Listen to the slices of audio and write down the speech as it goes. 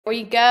Before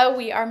you go,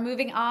 we are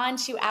moving on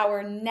to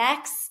our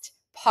next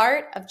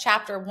part of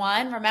chapter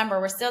 1.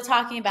 Remember, we're still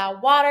talking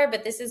about water,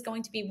 but this is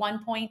going to be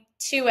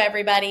 1.2,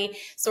 everybody.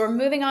 So we're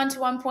moving on to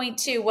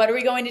 1.2. What are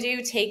we going to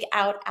do? Take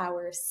out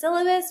our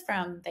syllabus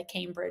from the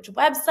Cambridge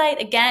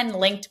website, again,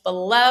 linked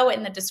below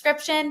in the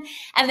description,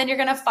 and then you're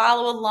going to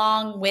follow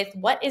along with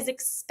what is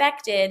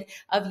expected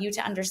of you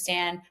to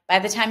understand by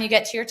the time you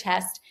get to your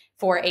test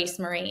for AICE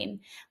Marine.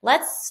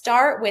 Let's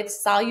start with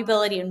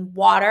solubility in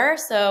water.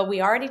 So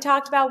we already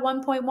talked about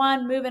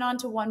 1.1, moving on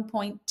to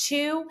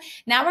 1.2.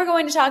 Now we're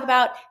going to talk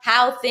about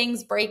how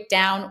things break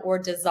down or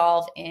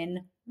dissolve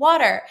in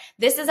water.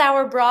 This is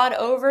our broad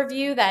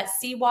overview that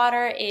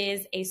seawater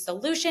is a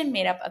solution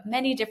made up of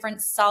many different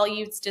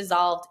solutes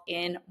dissolved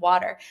in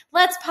water.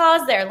 Let's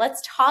pause there.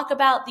 Let's talk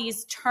about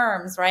these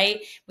terms,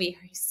 right? We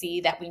see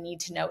that we need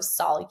to know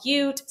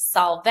solute,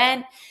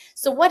 solvent.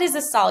 So what is a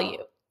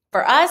solute?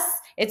 For us,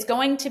 it's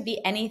going to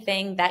be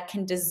anything that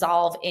can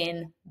dissolve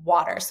in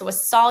water. So a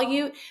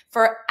solute,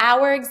 for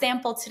our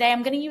example today,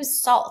 I'm going to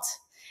use salt.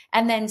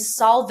 And then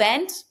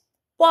solvent,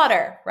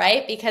 water,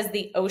 right? Because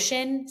the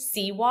ocean,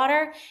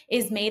 seawater,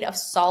 is made of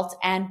salt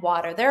and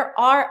water. There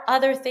are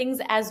other things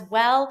as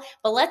well,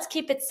 but let's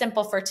keep it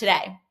simple for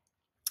today.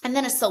 And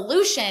then a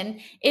solution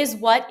is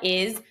what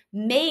is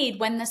made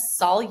when the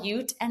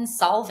solute and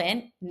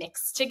solvent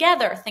mix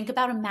together. Think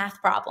about a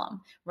math problem,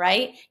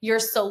 right? Your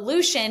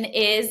solution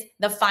is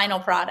the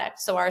final product.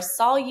 So our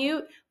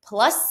solute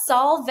plus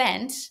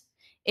solvent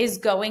is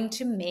going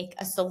to make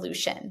a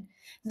solution.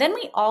 Then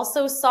we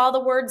also saw the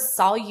word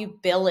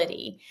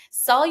solubility.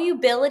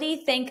 Solubility,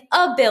 think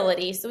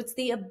ability. So it's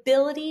the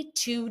ability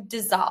to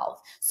dissolve.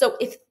 So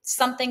if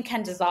something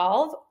can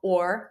dissolve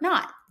or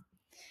not.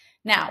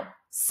 Now,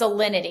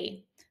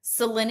 salinity.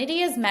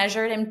 Salinity is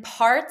measured in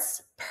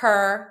parts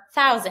per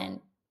thousand,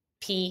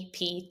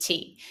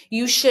 PPT.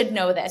 You should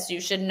know this.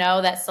 You should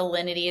know that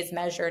salinity is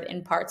measured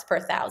in parts per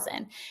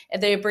thousand.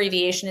 The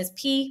abbreviation is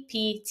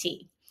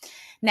PPT.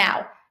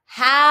 Now,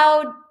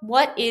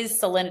 what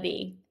is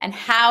salinity and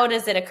how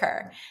does it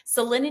occur?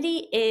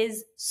 Salinity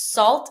is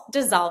salt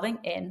dissolving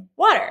in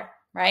water,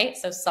 right?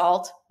 So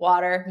salt,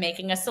 water,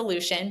 making a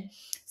solution.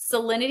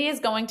 Salinity is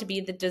going to be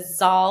the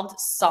dissolved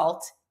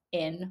salt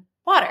in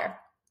water.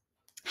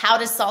 How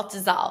does salt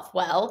dissolve?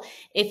 Well,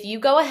 if you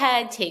go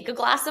ahead, take a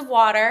glass of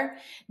water,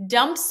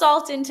 dump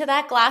salt into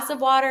that glass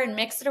of water and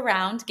mix it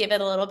around, give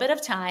it a little bit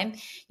of time,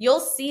 you'll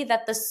see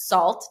that the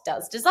salt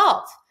does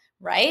dissolve,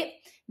 right?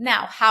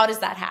 Now, how does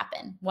that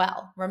happen?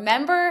 Well,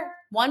 remember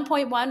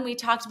 1.1, we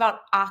talked about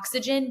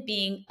oxygen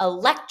being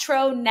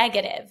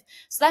electronegative.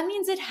 So that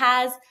means it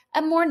has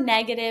a more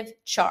negative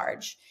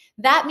charge.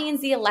 That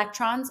means the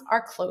electrons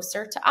are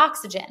closer to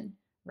oxygen,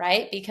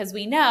 right? Because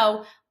we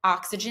know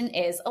oxygen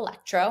is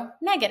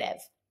electronegative.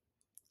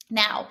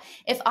 Now,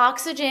 if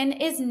oxygen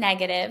is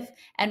negative,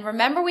 and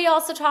remember we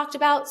also talked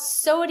about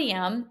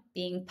sodium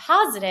being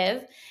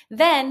positive,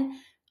 then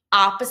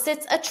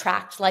opposites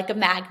attract like a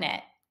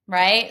magnet,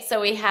 right?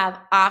 So we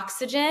have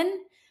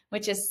oxygen,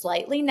 which is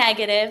slightly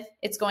negative.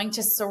 It's going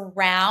to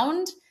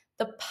surround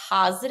the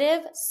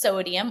positive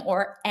sodium,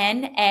 or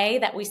Na,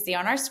 that we see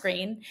on our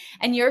screen,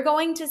 and you're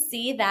going to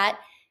see that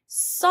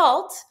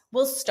salt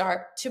will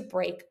start to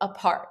break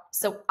apart.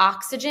 So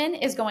oxygen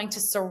is going to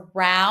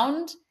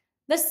surround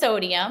the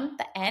sodium,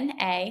 the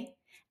Na,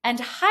 and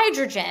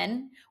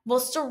hydrogen will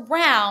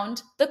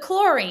surround the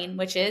chlorine,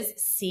 which is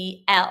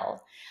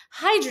Cl.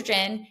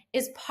 Hydrogen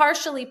is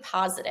partially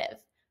positive.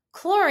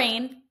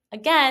 Chlorine,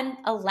 again,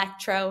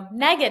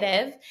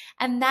 electronegative,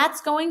 and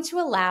that's going to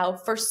allow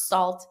for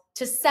salt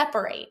to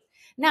separate.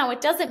 Now,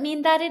 it doesn't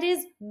mean that it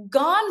is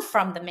gone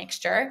from the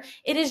mixture.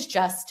 It is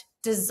just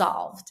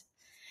dissolved.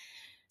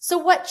 So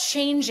what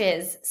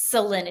changes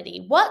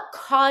salinity? What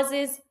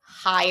causes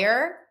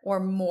higher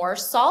or more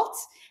salt?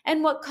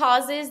 And what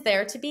causes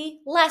there to be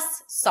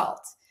less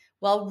salt?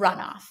 Well,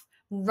 runoff.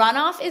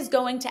 Runoff is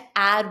going to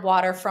add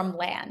water from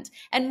land.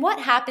 And what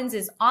happens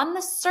is on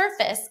the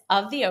surface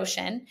of the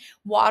ocean,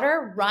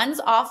 water runs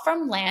off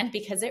from land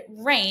because it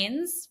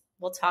rains.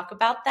 We'll talk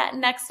about that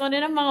next one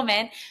in a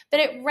moment, but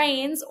it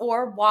rains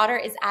or water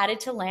is added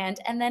to land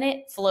and then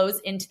it flows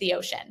into the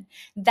ocean.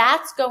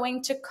 That's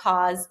going to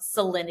cause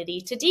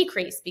salinity to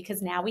decrease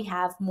because now we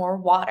have more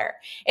water.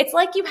 It's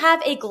like you have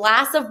a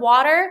glass of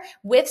water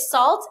with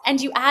salt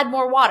and you add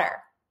more water.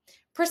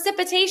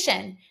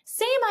 Precipitation,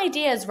 same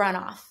idea as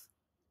runoff.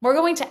 We're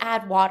going to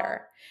add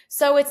water.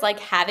 So it's like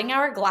having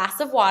our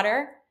glass of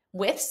water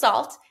with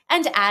salt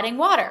and adding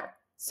water.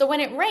 So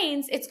when it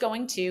rains, it's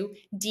going to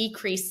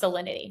decrease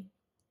salinity.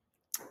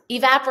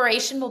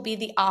 Evaporation will be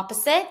the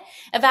opposite.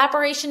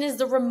 Evaporation is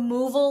the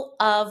removal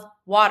of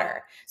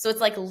water. So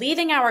it's like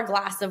leaving our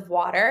glass of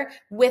water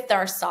with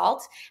our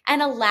salt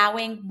and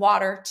allowing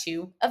water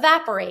to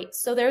evaporate.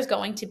 So there's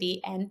going to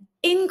be an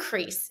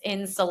increase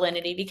in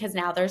salinity because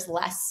now there's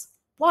less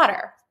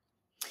water.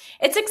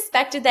 It's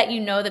expected that you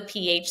know the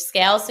pH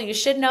scale, so you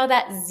should know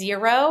that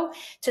 0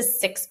 to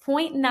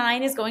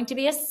 6.9 is going to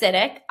be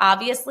acidic.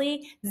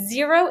 Obviously,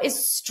 0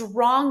 is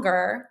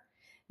stronger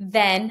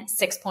than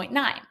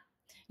 6.9.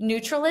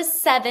 Neutral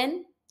is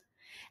 7,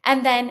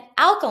 And then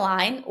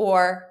alkaline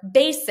or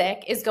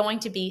basic is going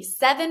to be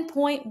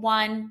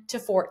 7.1 to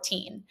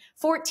 14,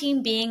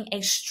 14 being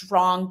a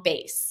strong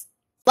base.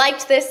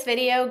 Liked this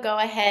video, go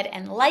ahead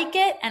and like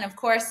it, and of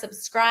course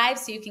subscribe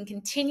so you can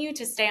continue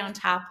to stay on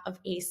top of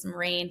AICE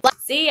Marine.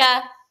 See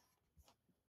ya!